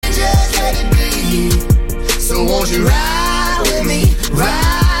you ride with me,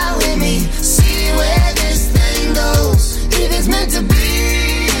 ride with me, see where this thing goes. If it's meant to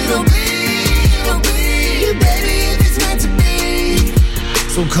be, it'll be, it'll be, baby, if it's meant to be.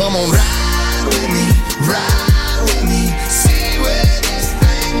 So come on, ride with me, see where this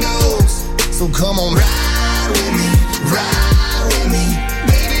thing goes. So come on, ride with me,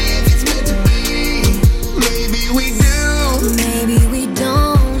 baby, if it's meant to be. Maybe we do, maybe we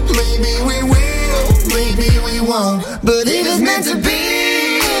don't, maybe we will, maybe we won't. But if it's meant to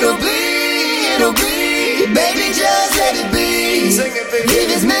be, it'll be, it'll be, baby, just let it be. Sing it, baby. If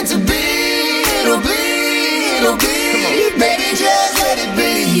it's meant to be, it'll be, it'll be, baby, just let it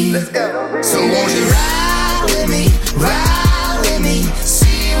be. Let's go. So won't you ride with me,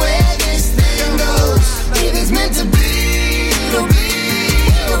 see where this thing goes. If it's meant to be, it'll be,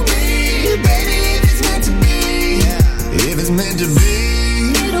 it'll be, baby, if it's meant to be. If it's meant to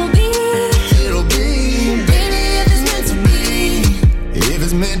be, it'll be, it'll be, baby, if it's meant to be. If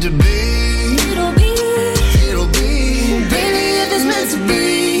it's meant to be, it'll be, it'll be, baby, if it's meant to be.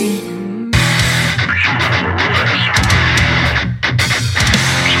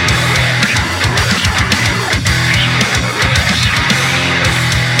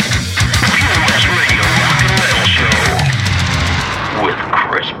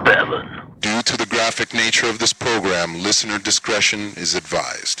 Due to the graphic nature of this program, listener discretion is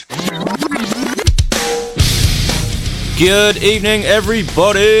advised. Good evening,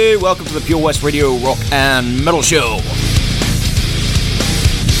 everybody. Welcome to the Pure West Radio Rock and Metal Show.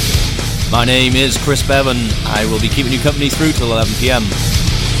 My name is Chris Bevan. I will be keeping you company through till 11 p.m.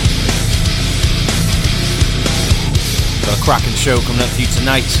 Got a cracking show coming up for you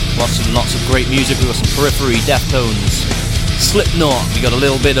tonight. Lots and lots of great music. We've got some Periphery, Deftones, Slipknot. We got a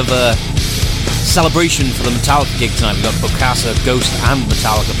little bit of a celebration for the Metallica gig tonight. We got Bokassa, Ghost and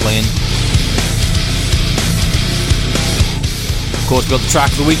Metallica playing. Of course, we've got the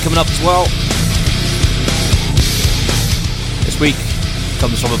track of the week coming up as well. This week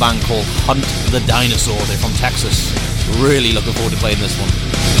comes from a band called Hunt the Dinosaur. They're from Texas. Really looking forward to playing this one.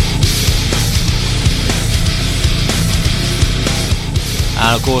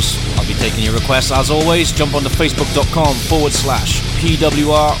 And of course, I'll be taking your requests as always. Jump onto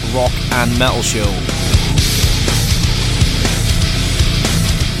facebook.com/PWR Rock and Metal Show.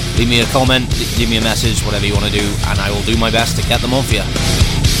 Leave me a comment, leave me a message, whatever you want to do, and I will do my best to get them on for you.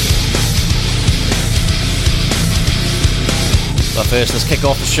 But first, let's kick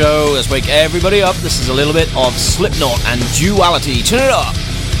off the show. Let's wake everybody up. This is a little bit of Slipknot and Duality. Turn it up.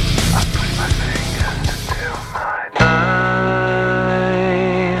 I put my fingers into my eyes.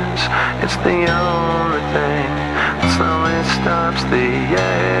 It's the only thing that slowly stops the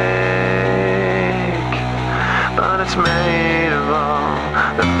ache. But it's made of all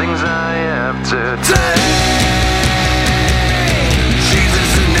the things I have to take.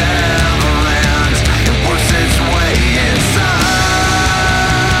 Jesus never lands. It works its way inside.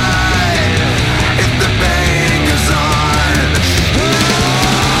 If the pain goes on.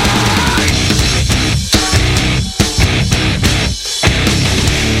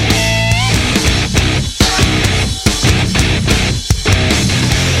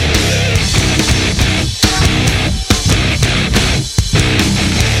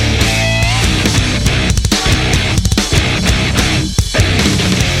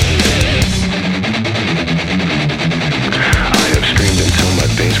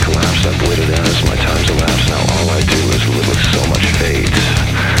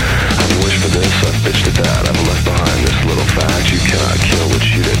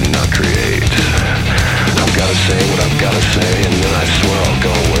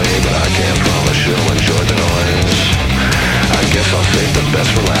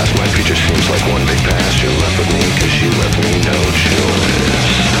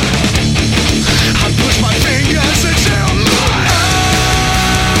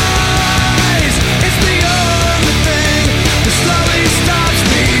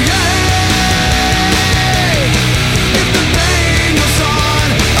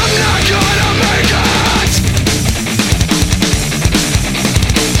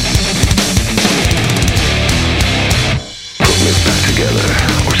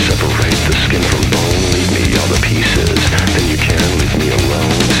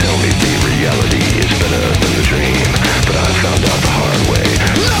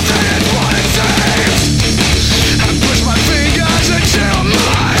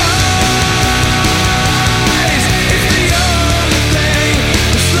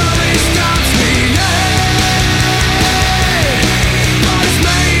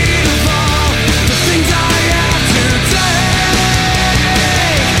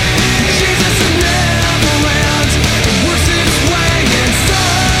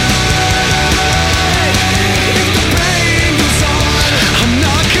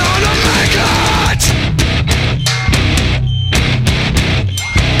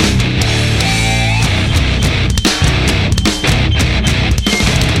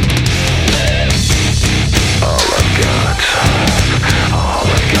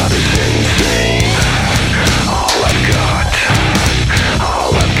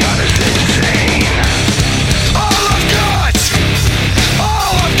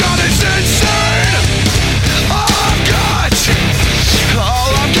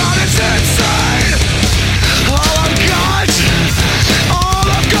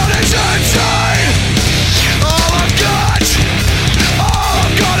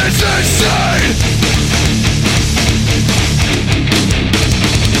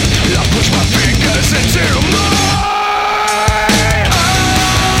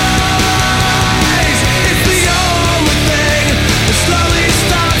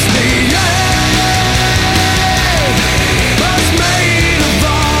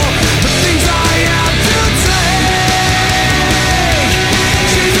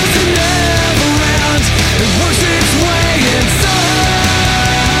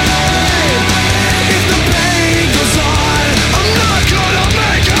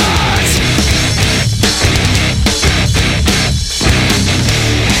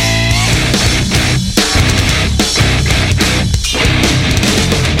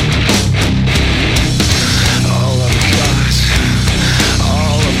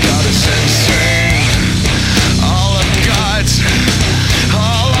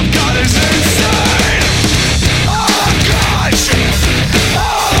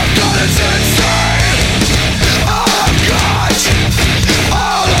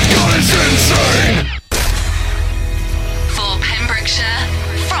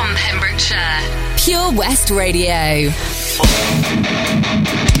 Pure West Radio.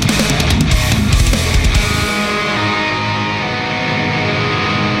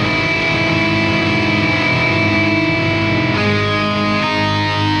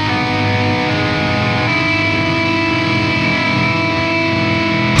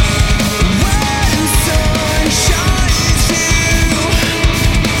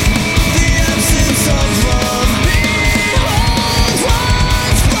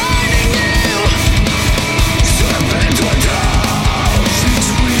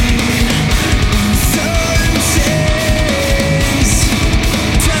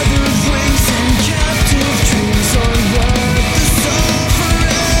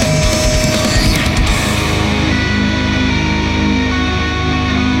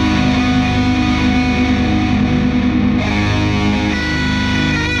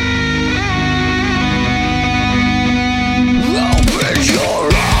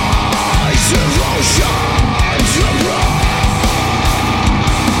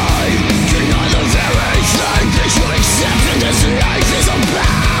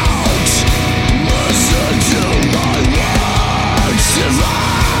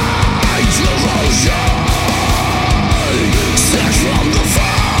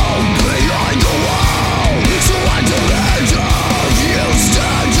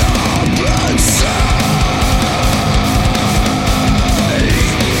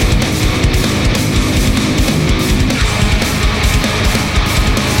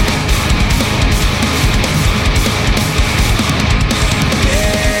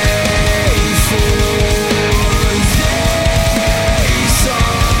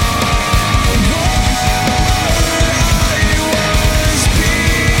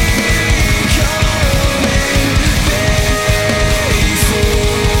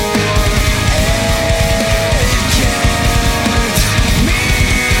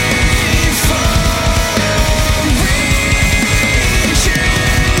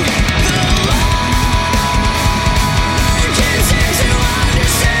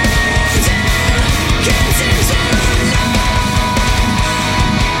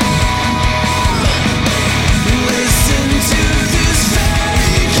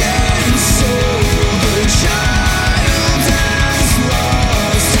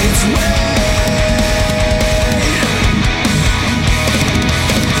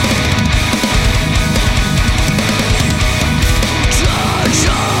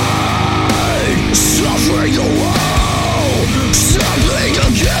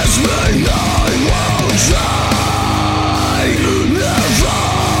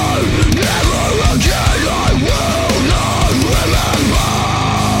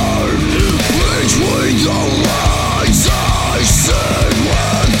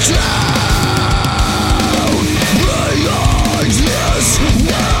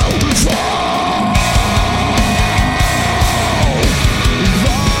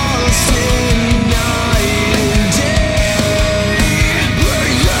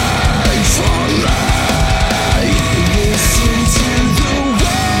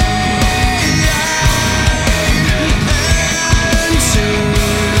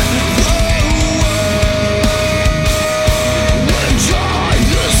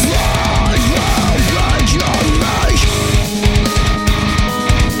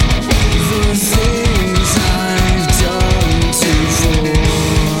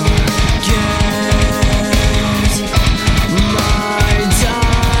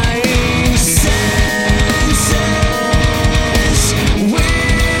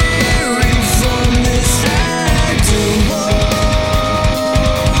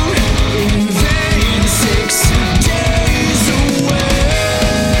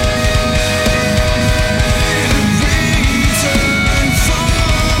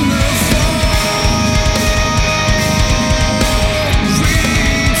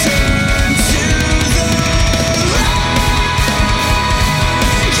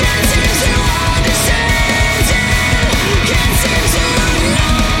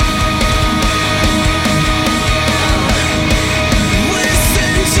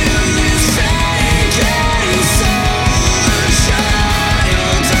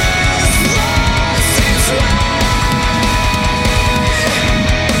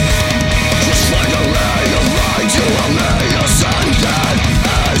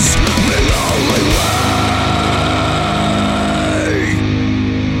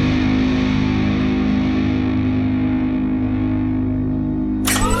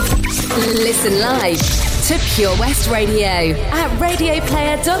 Listen live to Pure West Radio at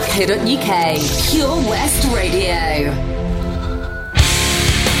radioplayer.co.uk. Pure West Radio.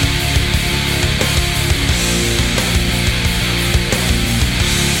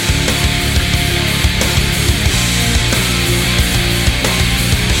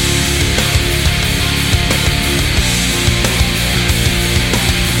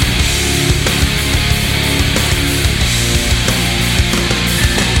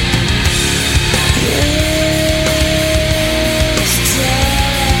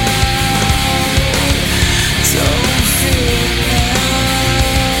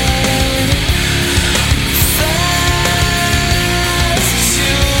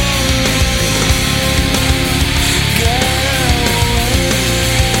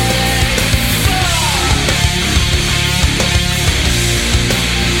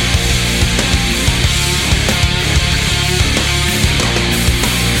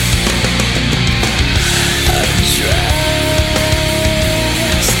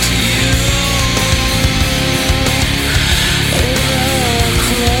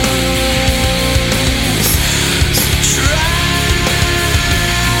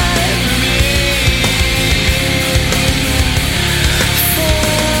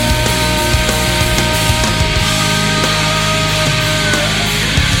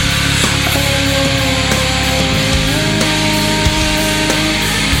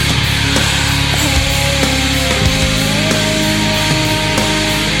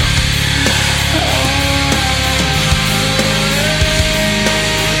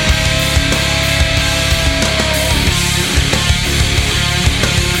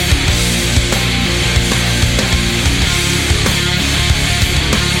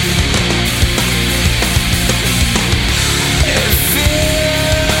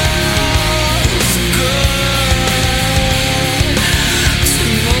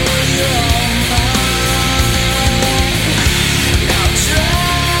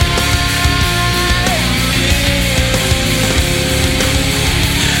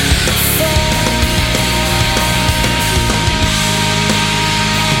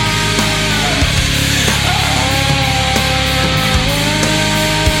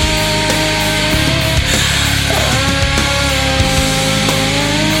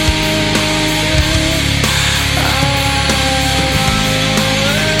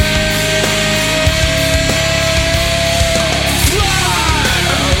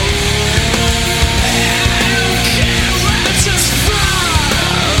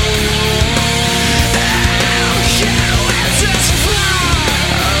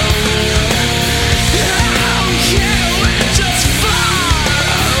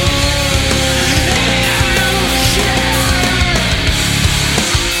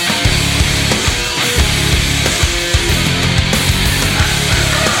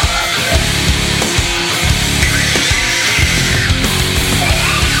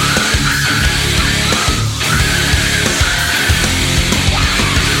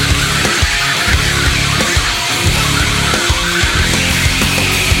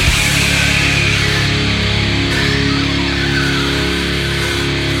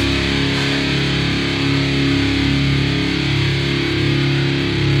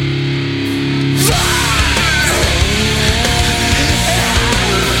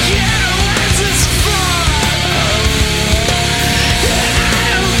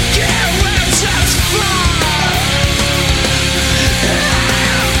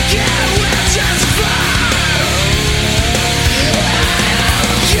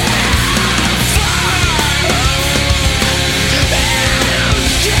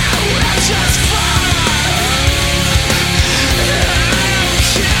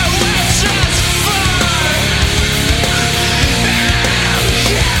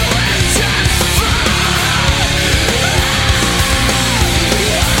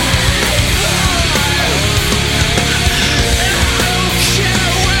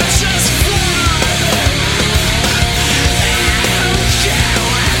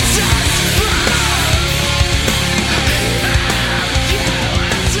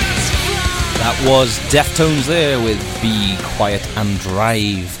 was Deftones there with Be Quiet and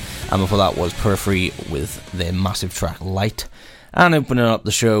Drive. And before that was Periphery with their massive track Light. And opening up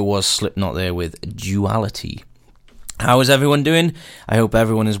the show was Slipknot there with Duality. How is everyone doing? I hope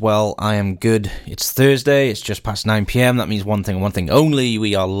everyone is well. I am good. It's Thursday. It's just past 9 p.m. That means one thing and one thing only.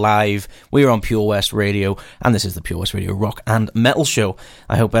 We are live. We are on Pure West Radio. And this is the Pure West Radio Rock and Metal Show.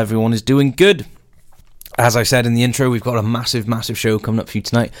 I hope everyone is doing good. As I said in the intro, we've got a massive, massive show coming up for you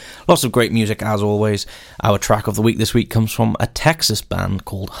tonight. Lots of great music, as always. Our track of the week this week comes from a Texas band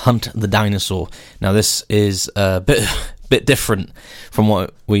called Hunt the Dinosaur. Now, this is a bit different from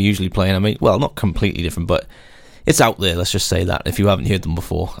what we're usually playing. I mean, well, not completely different, but it's out there, let's just say that, if you haven't heard them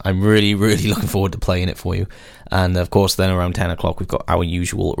before. I'm really, really looking forward to playing it for you. And, of course, then around 10 o'clock, we've got our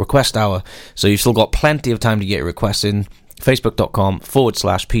usual request hour. So you've still got plenty of time to get your requests in.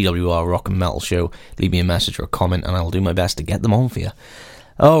 Facebook.com/PWR Rock and Metal Show. Leave me a message or a comment and I'll do my best to get them on for you.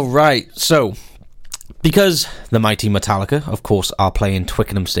 Alright, so because the mighty Metallica, of course, are playing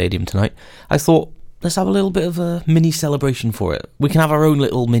Twickenham Stadium tonight, I thought let's have a little bit of a mini celebration for it. We can have our own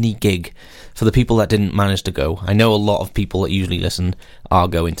little mini gig for the people that didn't manage to go. I know a lot of people that usually listen are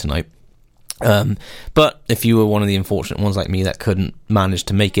going tonight. But if you were one of the unfortunate ones like me that couldn't manage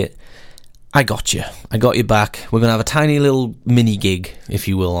to make it, I got you. I got you back. We're going to have a tiny little mini gig, if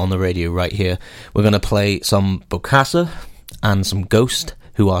you will, on the radio right here. We're going to play some Bokassa and some Ghost,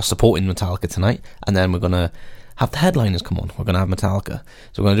 who are supporting Metallica tonight. And then we're going to have the headliners come on. We're going to have Metallica.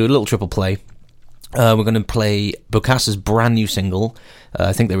 So we're going to do a little triple play. We're going to play Bokassa's brand new single.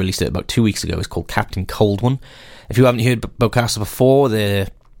 I think they released it about 2 weeks ago. It's called Captain Cold One. If you haven't heard Bokassa before, they're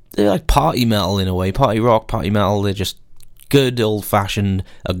like party metal in a way. Party rock, party metal. They're just good old-fashioned,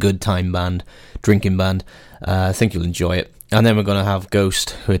 a good time band, drinking band. I think you'll enjoy it. And then we're going to have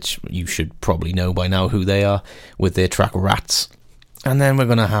Ghost, which you should probably know by now who they are, with their track Rats. And then we're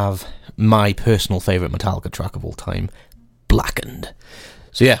going to have my personal favourite Metallica track of all time, Blackened.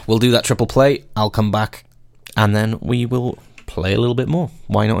 So yeah, we'll do that triple play. I'll come back, and then we will play a little bit more.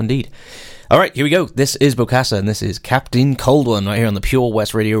 Why not indeed? Alright, here we go. This is Bokassa, and this is Captain Cold One, right here on the Pure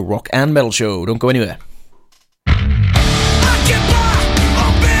West Radio Rock and Metal Show. Don't go anywhere.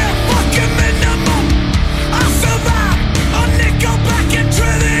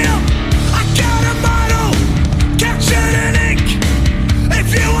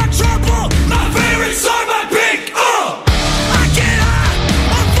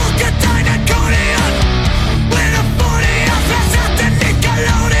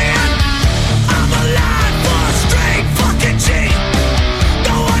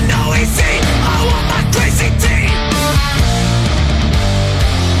 I want my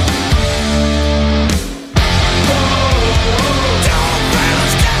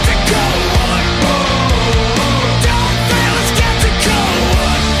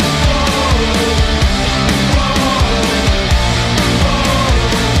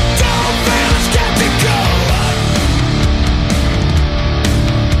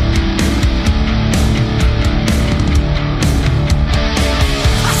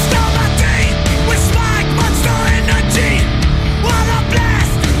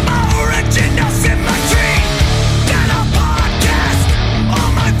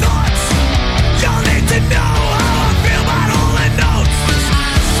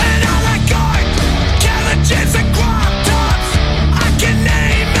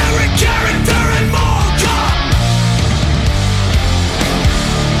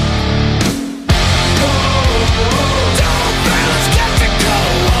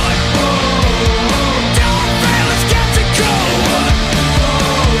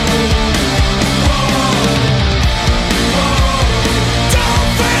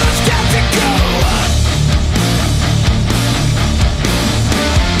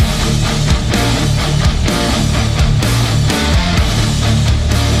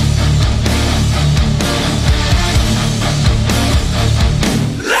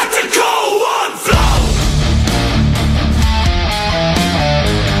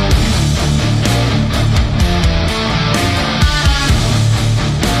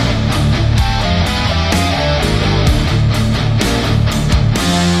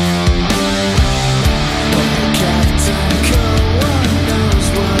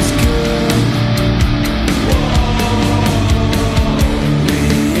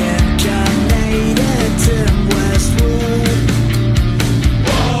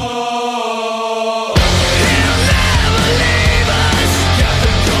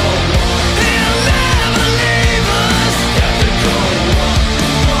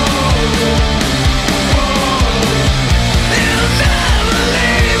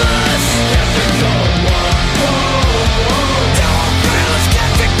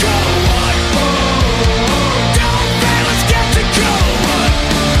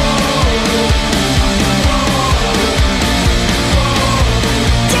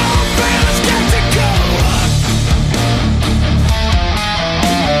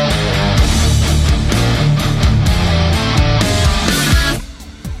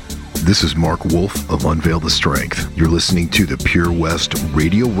This is Mark Wolf of Unveil the Strength. You're listening to the Pure West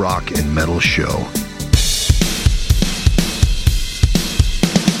Radio Rock and Metal Show.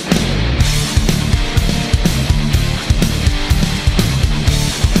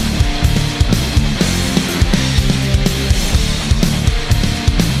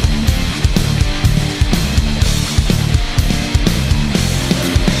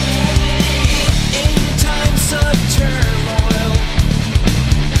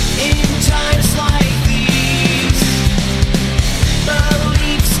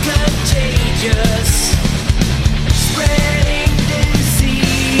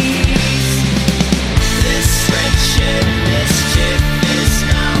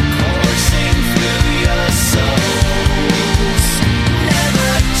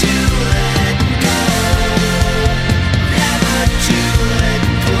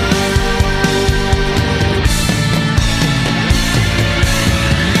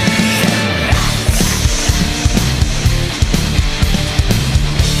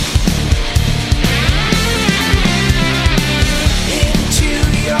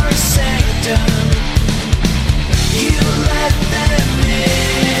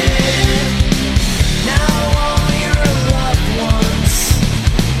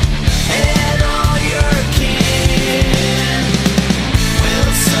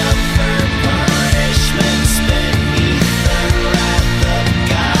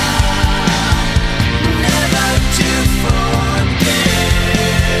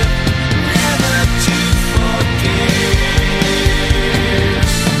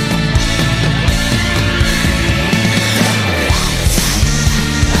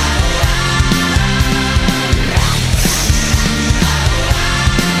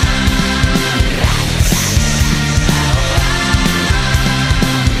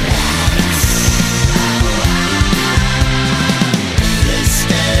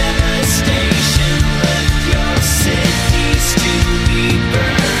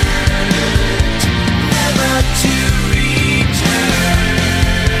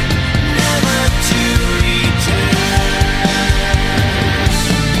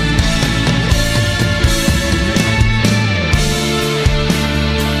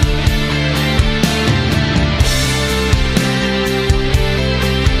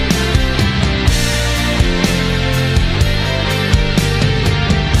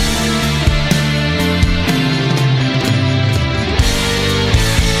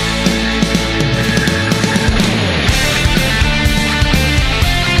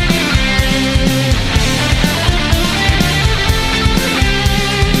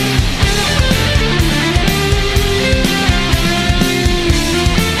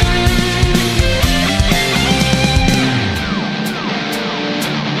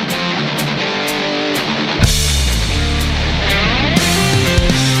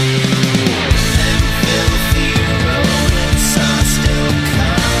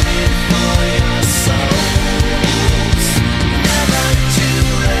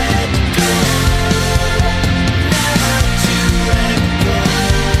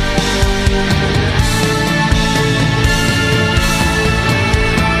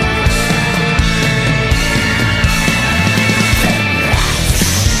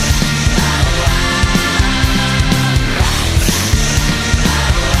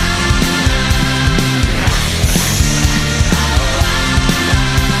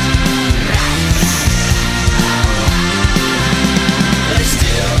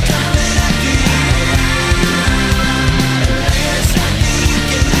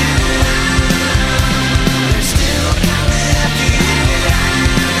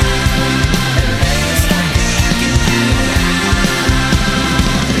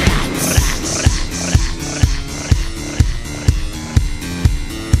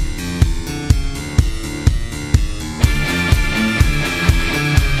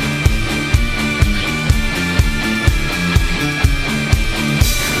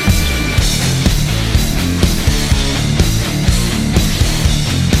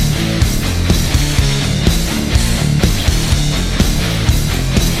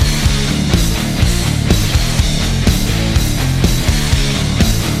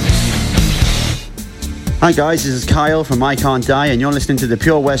 Hi guys, this is Kyle from I Can't Die and you're listening to the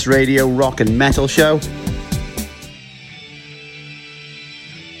Pure West Radio Rock and Metal Show.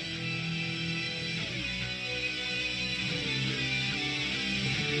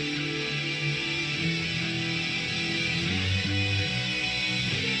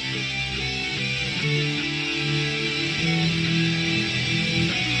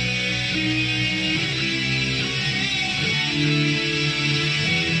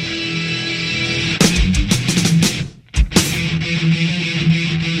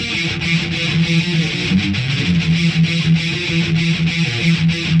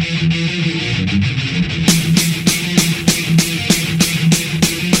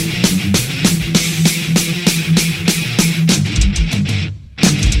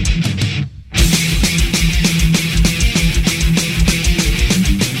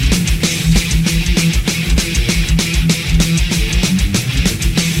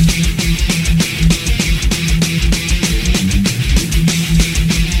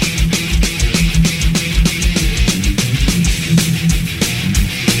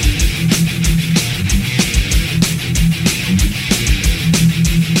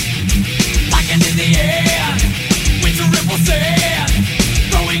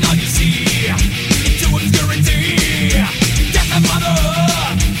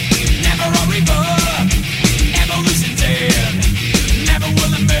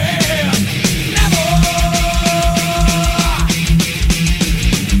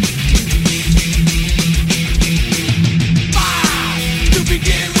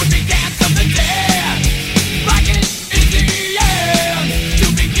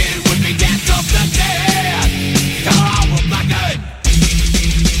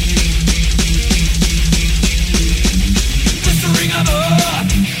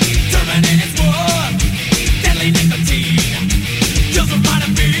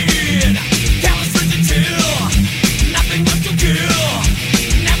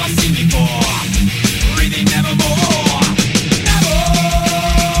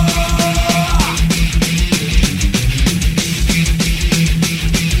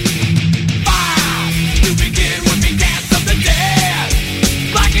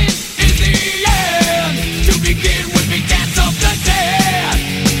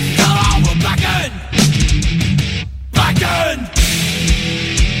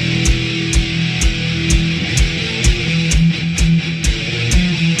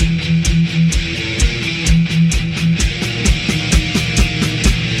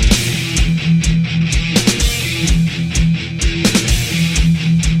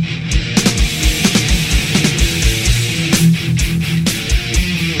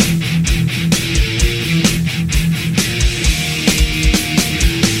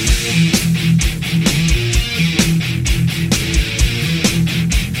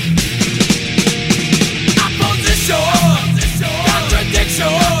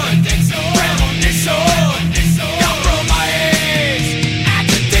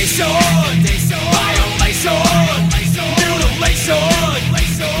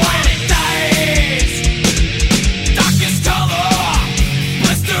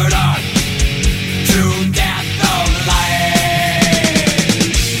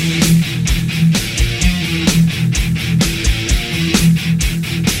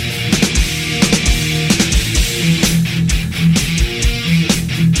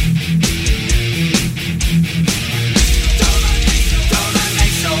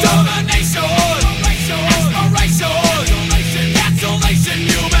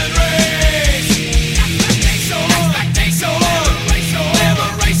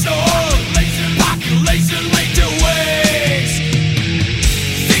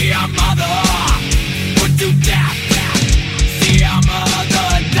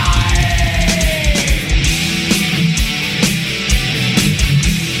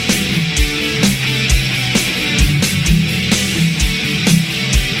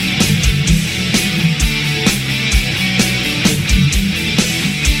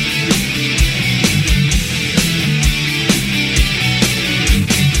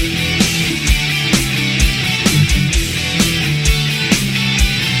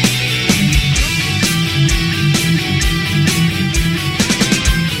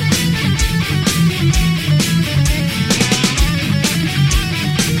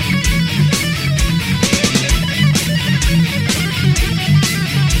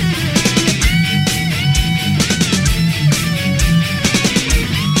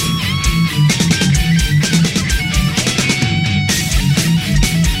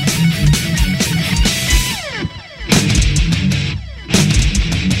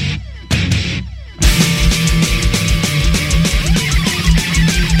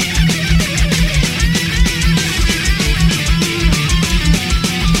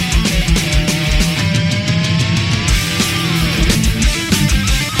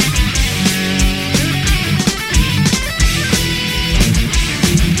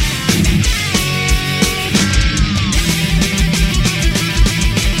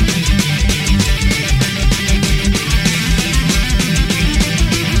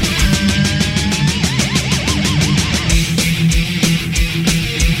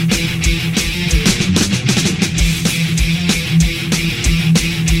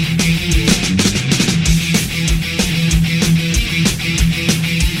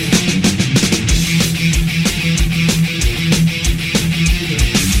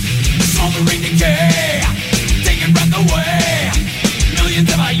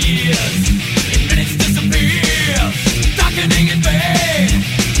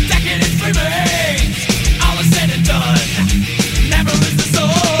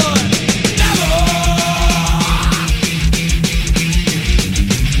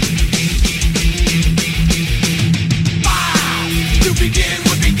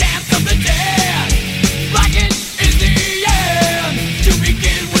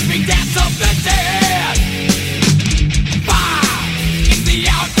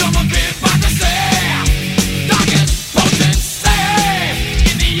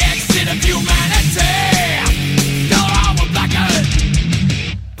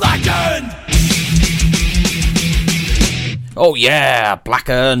 Oh yeah,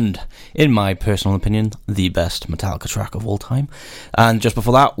 Blackened. in my personal opinion, the best Metallica track of all time. And just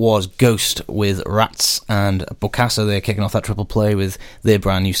before that was Ghost with Rats, and Bokassa, they're kicking off that triple play with their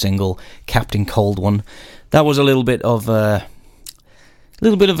brand new single, Captain Cold One. That was a little bit of a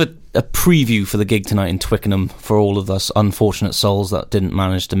preview for the gig tonight in Twickenham for all of us unfortunate souls that didn't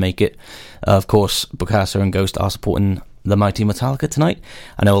manage to make it. Of course, Bokassa and Ghost are supporting the mighty Metallica tonight.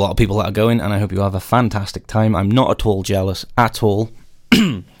 I know a lot of people that are going, and I hope you have a fantastic time. I'm not at all jealous at all.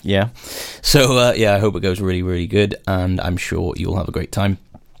 Yeah. So, I hope it goes really, really good, and I'm sure you'll have a great time.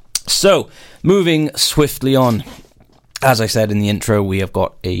 So, moving swiftly on. As I said in the intro, we have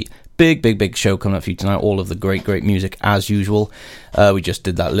got a big show coming up for you tonight. All of the great music as usual. We just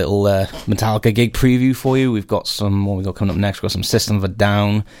did that little Metallica gig preview for you. We've got some, what we got coming up next? We've got some System of a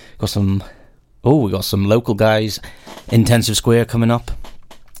Down. We got some local guys. Intensive Square coming up.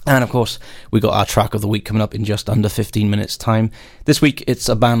 And of course, we got our track of the week coming up in just under 15 minutes time. This week, it's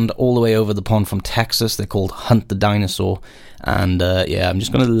a band all the way over the pond from Texas. They're called Hunt the Dinosaur. And I'm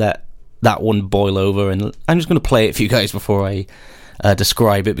just going to let that one boil over, and I'm just going to play it for you guys before I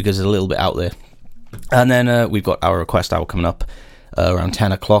describe it, because it's a little bit out there. And then we've got our request hour coming up around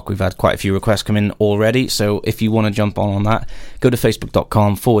 10 o'clock. We've had quite a few requests come in already, so if you want to jump on that, go to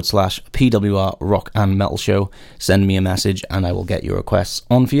facebook.com/PWR Rock and Metal Show, send me a message, and I will get your requests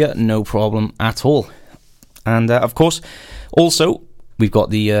on for you, no problem at all. And of course, also, we've got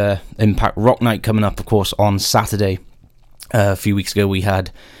the Impact Rock Night coming up, of course, on Saturday. A few weeks ago, we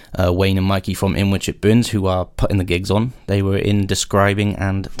had Wayne and Mikey from In Which It Burns, who are putting the gigs on. They were in describing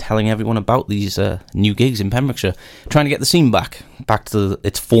and telling everyone about these new gigs in Pembrokeshire, trying to get the scene back to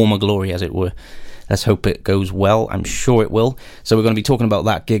its former glory, as it were. Let's hope it goes well. I'm sure it will. So we're going to be talking about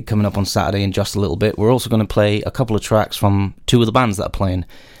that gig coming up on Saturday in just a little bit. We're also going to play a couple of tracks from two of the bands that are playing,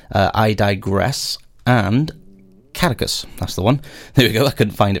 I Digress and Catechus. That's the one. There we go. I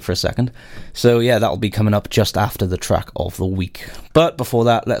couldn't find it for a second. So yeah, that'll be coming up just after the track of the week. But before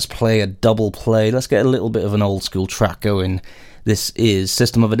that, let's play a double play. Let's get a little bit of an old school track going. This is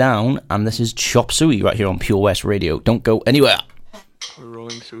System of a Down, and this is Chop Suey right here on Pure West Radio. Don't go anywhere.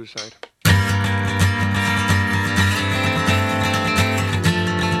 Rolling Suicide.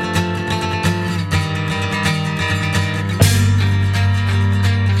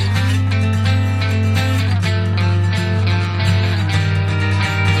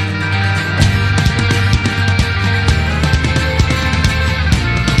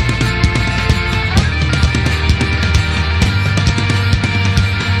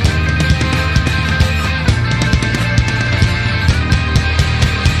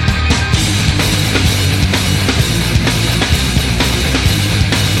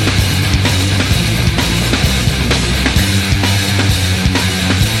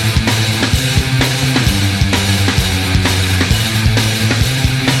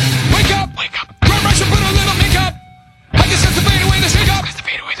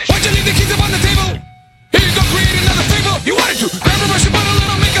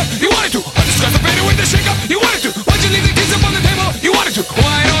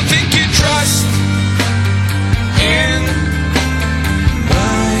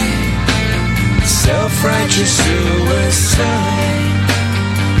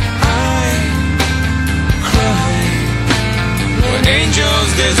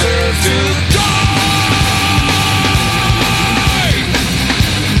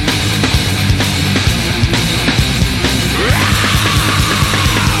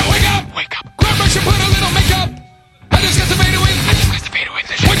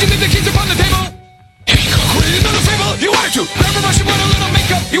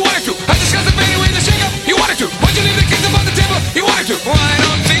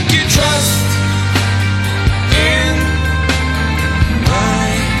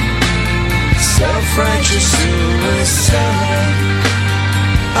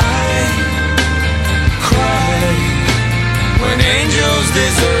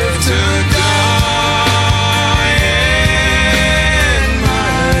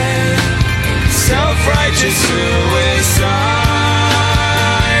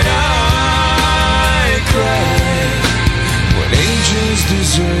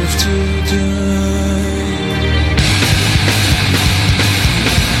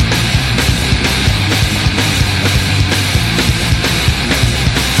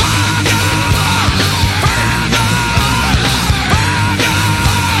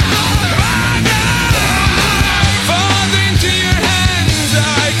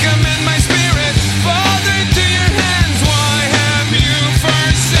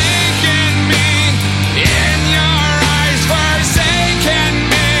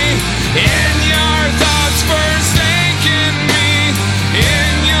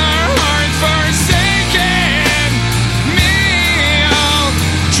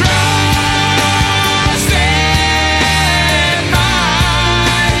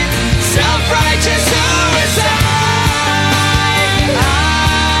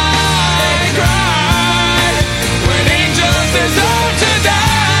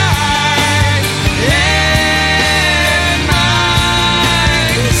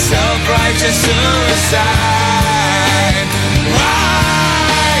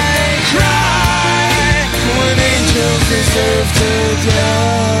 deserve to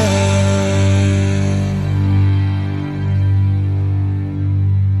die.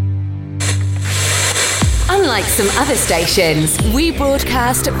 Unlike some other stations, we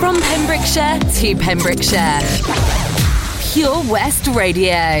broadcast from Pembrokeshire to Pembrokeshire. Pure West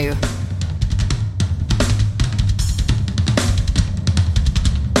Radio.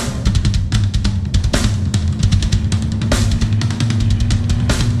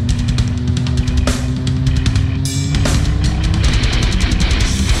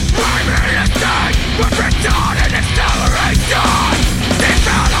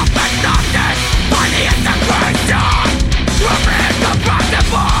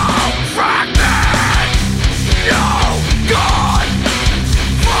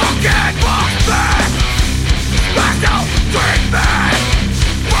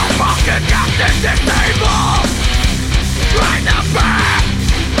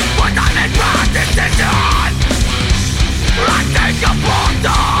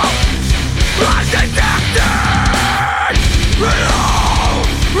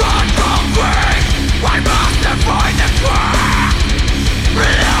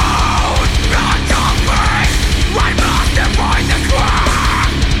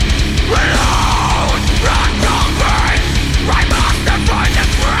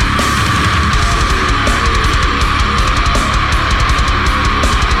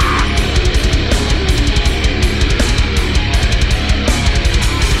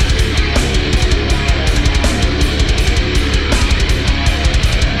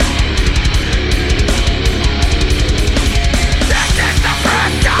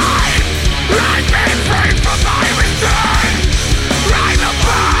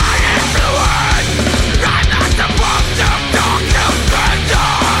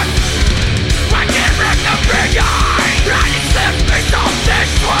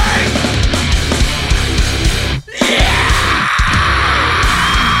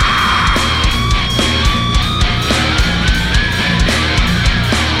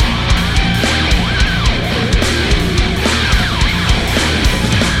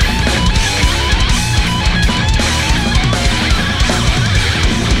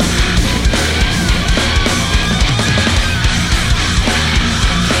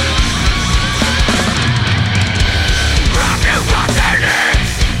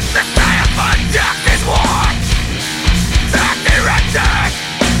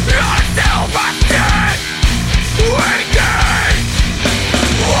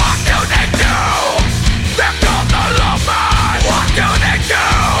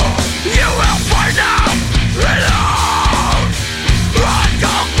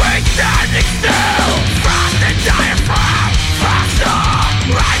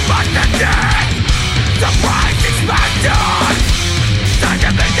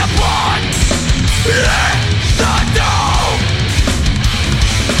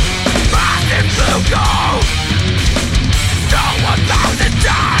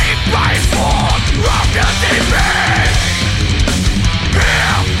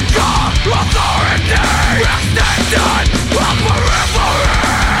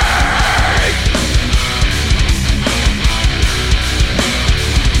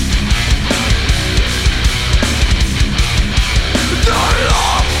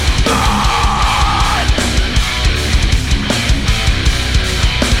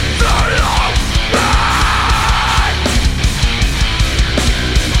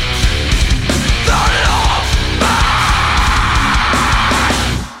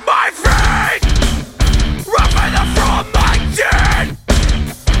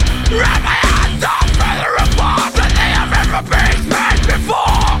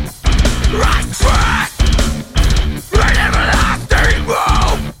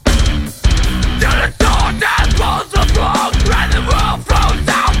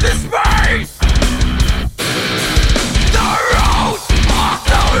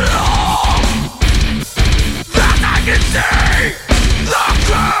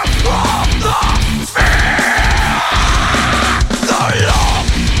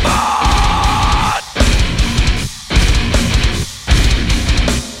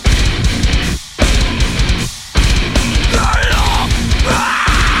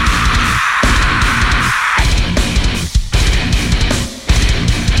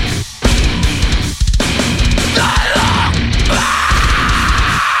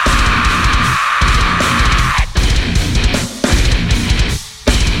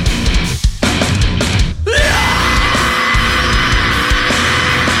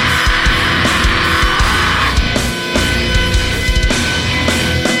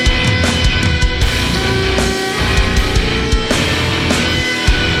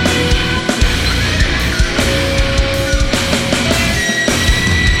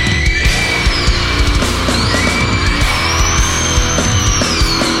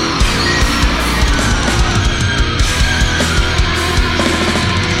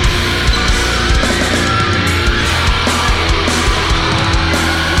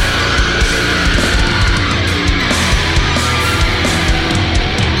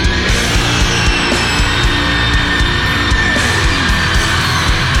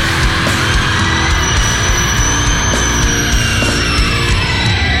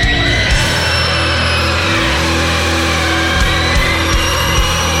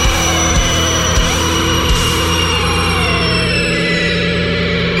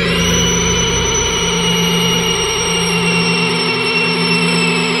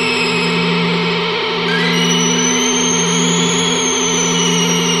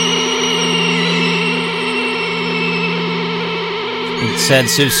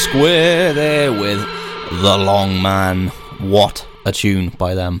 Intensive Square there with The Long Man. What a tune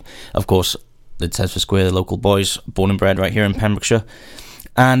by them. Of course, Intensive Square, the local boys, born and bred right here in Pembrokeshire.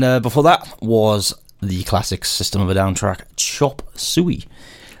 And before that was the classic System of a Down track, Chop Suey.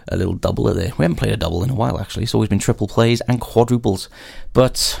 A little doubler there. We haven't played a double in a while, actually. It's always been triple plays and quadruples.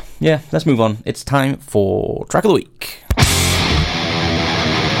 But yeah, let's move on. It's time for Track of the Week.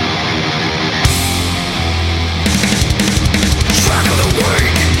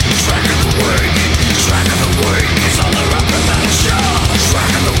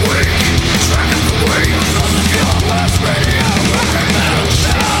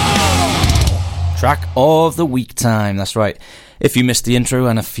 Track of the Week time, that's right. If you missed the intro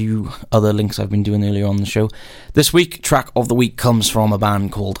and a few other links I've been doing earlier on the show, this week, Track of the Week comes from a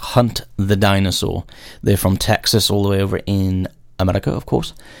band called Hunt the Dinosaur. They're from Texas, all the way over in America, of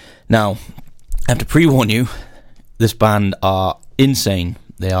course. Now, I have to pre-warn you, this band are insane.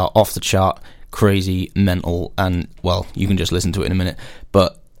 They are off the chart, crazy, mental, and, well, you can just listen to it in a minute,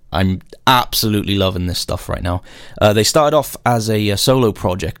 but I'm absolutely loving this stuff right now. They started off as a solo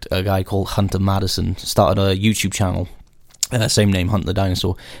project. A guy called Hunter Madison started a YouTube channel, same name, Hunt the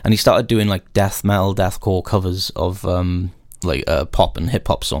Dinosaur, and he started doing like death metal, deathcore covers of pop and hip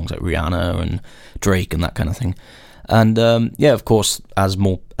hop songs like Rihanna and Drake and that kind of thing. And yeah, of course, as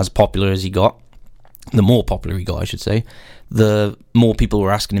popular as he got, the more popular he got, I should say, the more people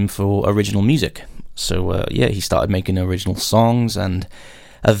were asking him for original music. So yeah, he started making original songs and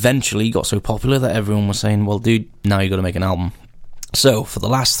eventually got so popular that everyone was saying, well, dude, now you got to make an album. So for the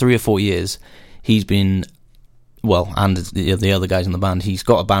last 3 or 4 years, he's been, well, and the other guys in the band, he's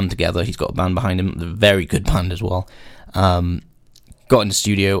got a band together, he's got a band behind him, a very good band as well. Got in the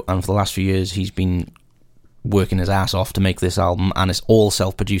studio, and for the last few years, he's been working his ass off to make this album, and it's all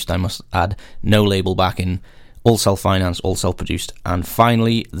self-produced, I must add, no label backing, all self-financed, all self-produced, and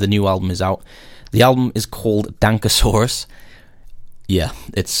finally, the new album is out. The album is called Dankosaurus. Yeah,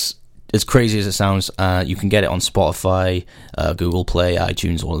 it's as crazy as it sounds. You can get it on Spotify, Google Play,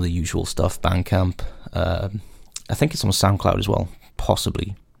 iTunes, all of the usual stuff, Bandcamp. I think it's on SoundCloud as well,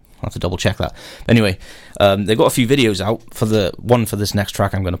 possibly. I'll have to double check that. Anyway, they've got a few videos out. For this next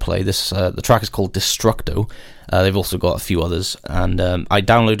track I'm going to play, the track is called Destructo. They've also got a few others, and I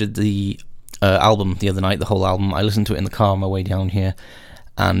downloaded the album the other night, the whole album. I listened to it in the car on my way down here.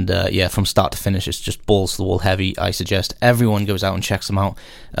 And yeah, from start to finish, it's just balls to the wall heavy. I suggest everyone goes out and checks them out.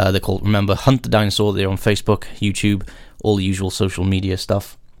 They're called, remember, Hunt the Dinosaur. They're on Facebook, YouTube, all the usual social media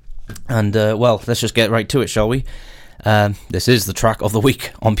stuff. And well, let's just get right to it, shall we? This is the track of the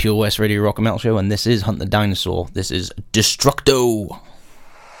week on Pure West Radio Rock and Metal Show, and this is Hunt the Dinosaur. This is Destructo.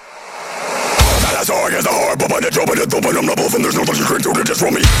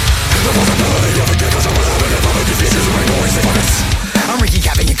 I'm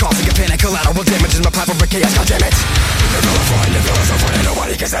recapping and causing a panic, collateral damage in my platform for chaos, goddammit. You're gonna find it, so funny,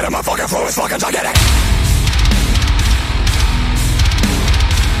 nobody can say that my fucking flow is fucking gigantic.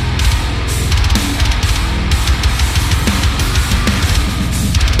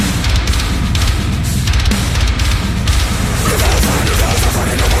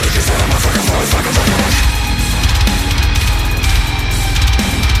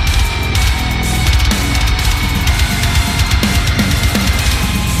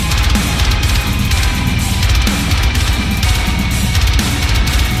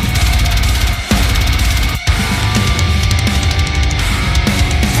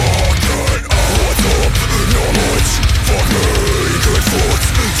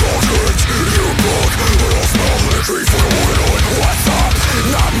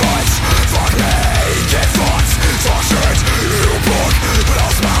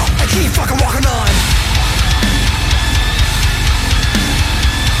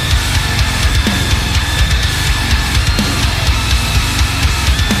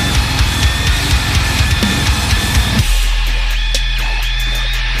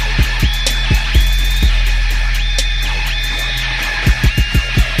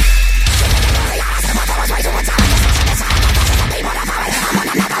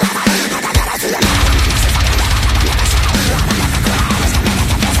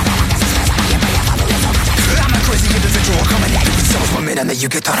 You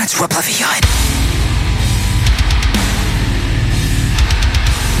get thrown into oblivion.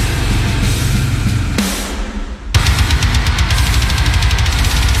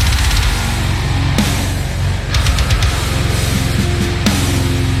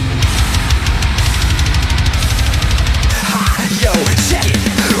 Yo, check it.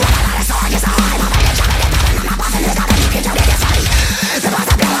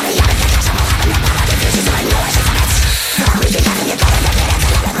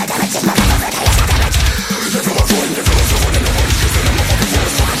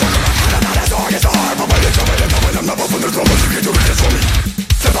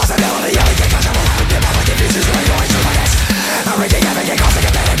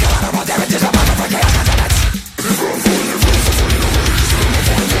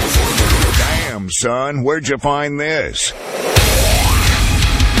 son. Where'd you find this?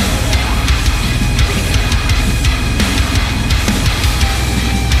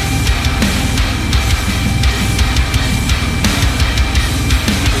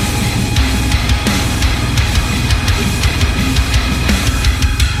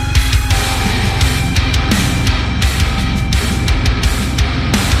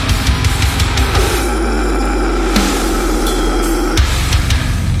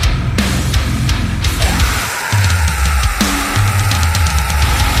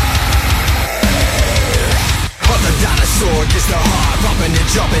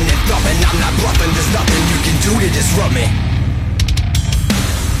 Jumping and thumping, I'm not bluffing. There's nothing you can do to disrupt me.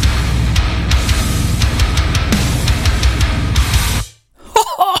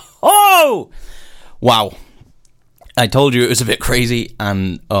 Oh! Wow. I told you it was a bit crazy,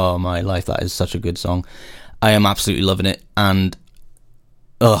 and oh my life, that is such a good song. I am absolutely loving it, and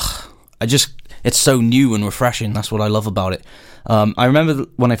it's so new and refreshing. That's what I love about it. I remember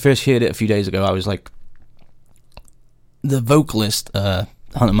when I first heard it a few days ago, I was like, the vocalist,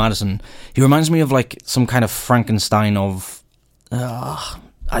 Hunter Madison, he reminds me of like some kind of Frankenstein of I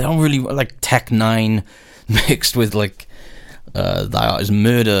don't really like Tech 9 mixed with like The Art Is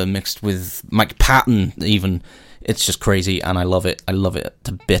Murder mixed with Mike Patton even. It's just crazy, and I love it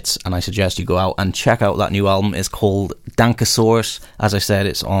to bits, and I suggest you go out and check out that new album. It's called Dankosaurus. As I said,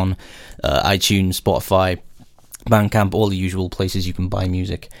 it's on iTunes, Spotify, Bandcamp, all the usual places you can buy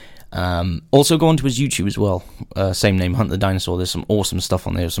music. Also go onto his YouTube as well, same name, Hunt the Dinosaur. There's some awesome stuff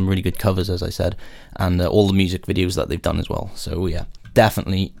on there, some really good covers, as I said, and all the music videos that they've done as well. So yeah,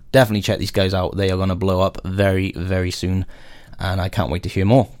 definitely check these guys out. They are going to blow up very, very soon, and I can't wait to hear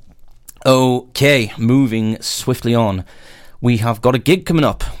more. Okay, moving swiftly on, we have got a gig coming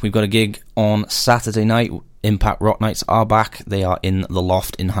up. We've got a gig on Saturday night. Impact Rock Nights are back. They are in the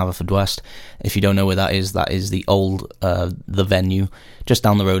Loft in Haverfordwest. If you don't know where that is the old the venue just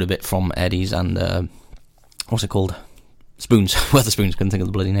down the road a bit from Eddie's and what's it called? Spoons. Weatherspoons, couldn't think of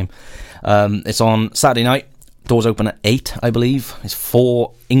the bloody name. It's on Saturday night. Doors open at 8, I believe. It's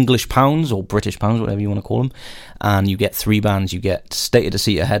 £4 or British pounds, whatever you want to call them. And you get 3 bands. You get State of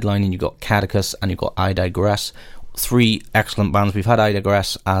Deceit headlining, you've got Catechus, and you've got I Digress. 3 excellent bands. We've had I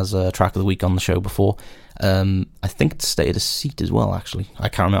Digress as a track of the week on the show before. I think it's State of Deceit as well, actually. I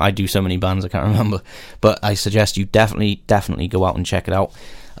can't remember. I do so many bands, I can't remember. But I suggest you definitely go out and check it out.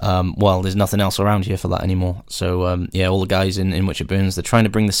 Well, there's nothing else around here for that anymore. So, yeah, all the guys in Which It Burns, they're trying to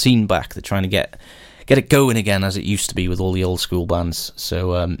bring the scene back. They're trying to get it going again as it used to be with all the old school bands.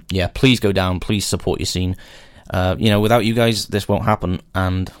 So, yeah, please go down. Please support your scene. Without you guys, this won't happen.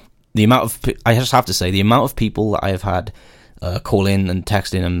 And I just have to say, the amount of people that I have had call in and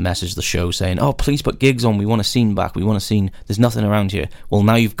text in and message the show saying, oh, please put gigs on, we want a scene back, we want a scene, there's nothing around here. Well,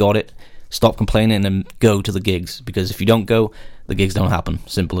 now you've got it. Stop complaining and go to the gigs, because if you don't go, the gigs don't happen.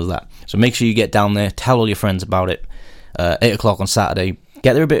 Simple as that. So make sure you get down there, tell all your friends about it. 8 o'clock on Saturday.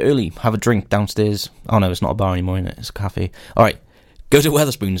 Get there a bit early, have a drink downstairs. Oh no, it's not a bar anymore, isn't it? It's a cafe. Alright, go to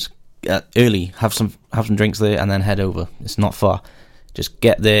Weatherspoons early, have some drinks there, and then head over. It's not far. Just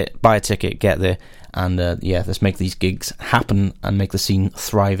get there, buy a ticket, get there, and let's make these gigs happen and make the scene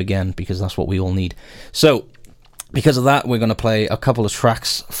thrive again, because that's what we all need. So, because of that, we're going to play a couple of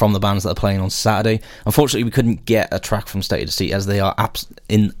tracks from the bands that are playing on Saturday. Unfortunately, we couldn't get a track from State of Deceit, as they are at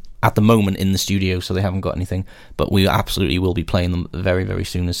the moment in the studio, so they haven't got anything, but we absolutely will be playing them very, very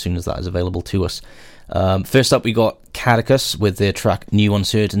soon as that is available to us. First up, we got Catechus with their track New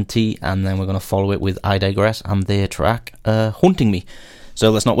Uncertainty, and then we're going to follow it with I Digress and their track Haunting Me. So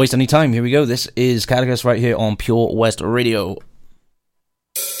let's not waste any time. Here we go. This is Catechus right here on Pure West Radio.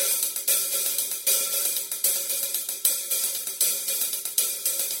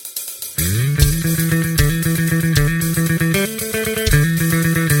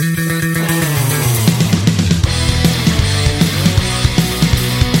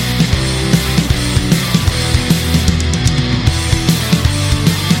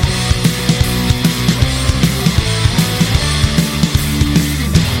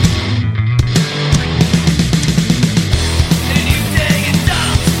 Hey!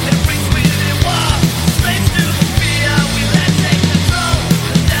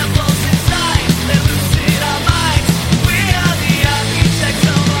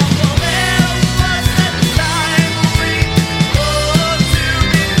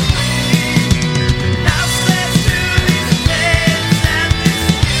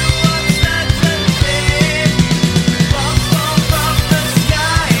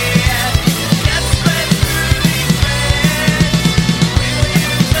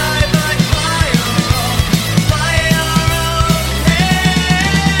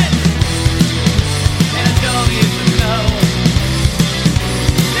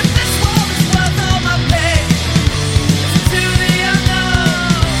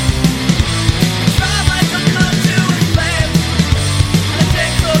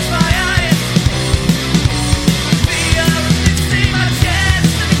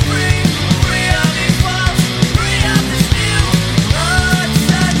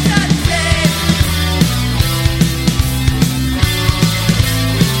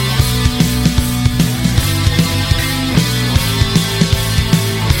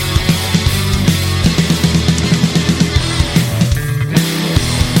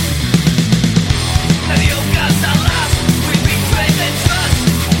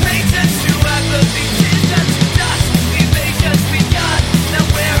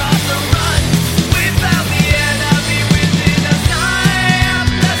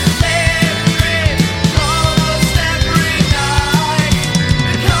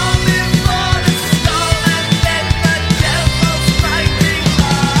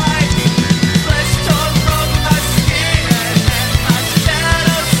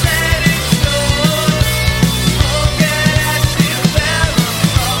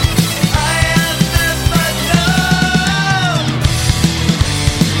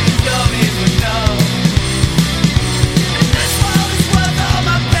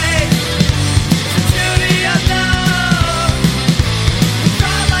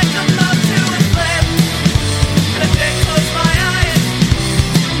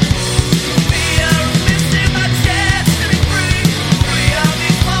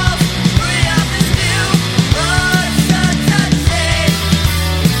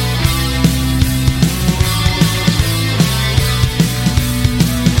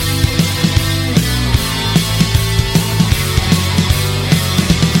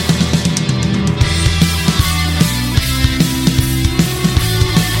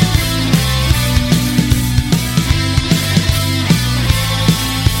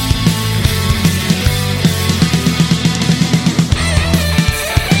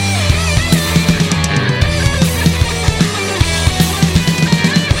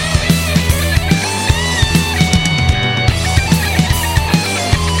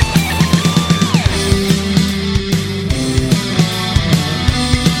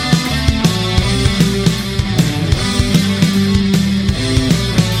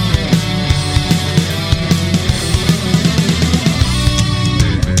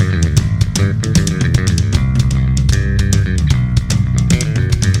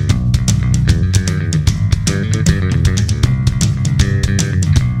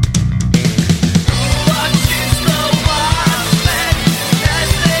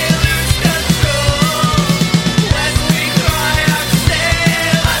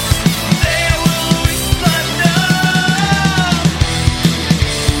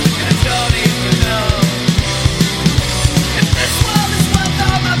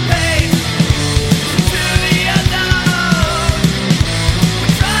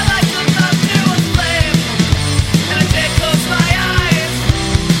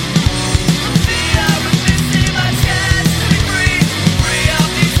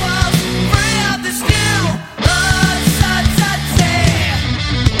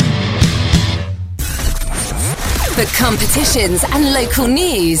 competitions and local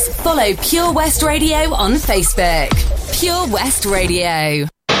news, follow Pure West Radio on Facebook. Pure West Radio.